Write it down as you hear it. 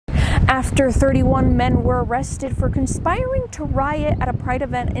After 31 men were arrested for conspiring to riot at a pride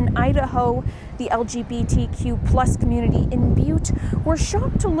event in Idaho, the LGBTQ+ community in Butte were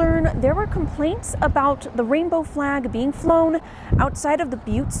shocked to learn there were complaints about the rainbow flag being flown outside of the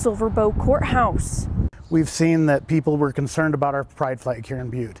Butte-Silver Bow courthouse. We've seen that people were concerned about our pride flag here in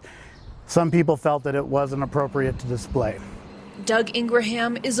Butte. Some people felt that it wasn't appropriate to display. Doug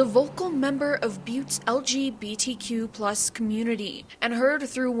Ingraham is a vocal member of Butte's LGBTQ+ community and heard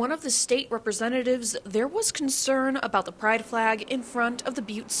through one of the state representatives there was concern about the pride flag in front of the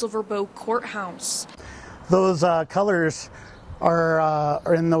Butte-Silver Bow courthouse. Those colors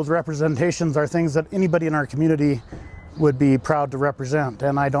are in those representations are things that anybody in our community would be proud to represent,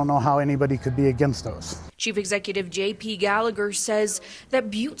 and I don't know how anybody could be against those. Chief Executive J.P. Gallagher says that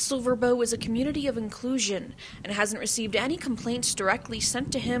Butte-Silver Bow is a community of inclusion and hasn't received any complaints directly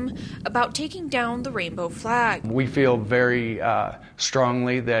sent to him about taking down the rainbow flag. We feel very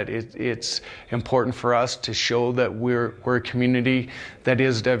strongly that it's important for us to show that we're a community that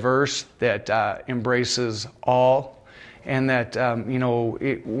is diverse, that embraces all, and that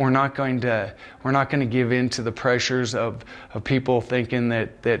we're not going to give in to the pressures of people thinking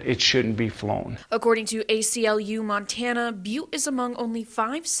that it shouldn't be flown. According to ACLU Montana, Butte is among only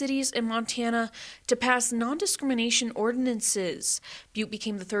 5 cities in Montana to pass non-discrimination ordinances. Butte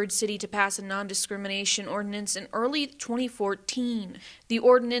became the 3rd city to pass a non-discrimination ordinance in early 2014. The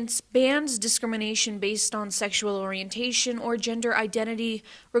ordinance bans discrimination based on sexual orientation or gender identity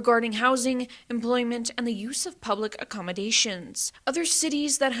regarding housing, employment, and the use of public accommodations. Other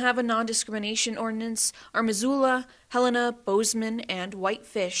cities that have a non-discrimination ordinance are Missoula, Helena, Bozeman, and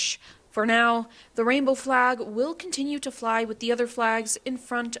Whitefish. For now, the rainbow flag will continue to fly with the other flags in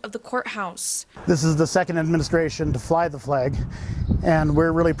front of the courthouse. This is the 2nd administration to fly the flag, and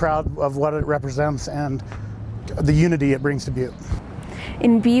we're really proud of what it represents and the unity it brings to Butte.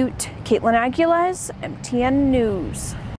 In Butte, Caitlin Aguiles, MTN News.